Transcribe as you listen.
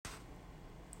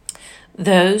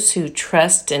Those who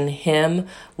trust in him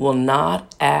will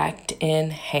not act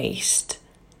in haste.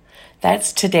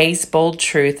 That's today's bold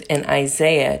truth in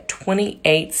Isaiah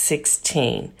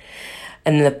 28:16.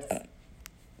 And the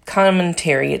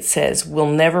commentary, it says,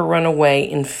 will never run away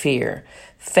in fear.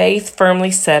 Faith firmly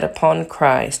set upon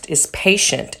Christ is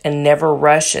patient and never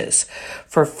rushes,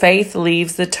 for faith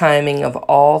leaves the timing of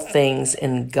all things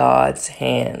in God's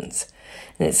hands.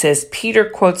 And it says, Peter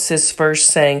quotes this verse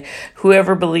saying,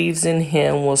 whoever believes in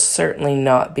him will certainly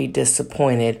not be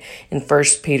disappointed in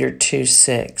 1 Peter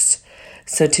 2:6.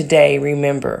 So today,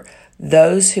 remember,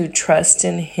 those who trust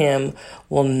in him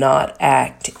will not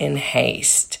act in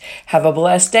haste. Have a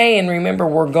blessed day, and remember,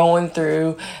 we're going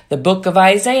through the book of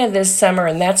Isaiah this summer,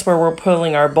 and that's where we're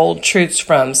pulling our bold truths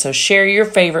from. So share your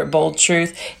favorite bold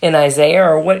truth in Isaiah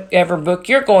or whatever book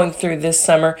you're going through this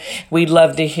summer. We'd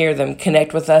love to hear them.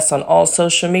 Connect with us on all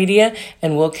social media,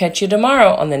 and we'll catch you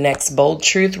tomorrow on the next Bold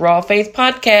Truth Raw Faith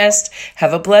podcast.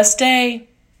 Have a blessed day.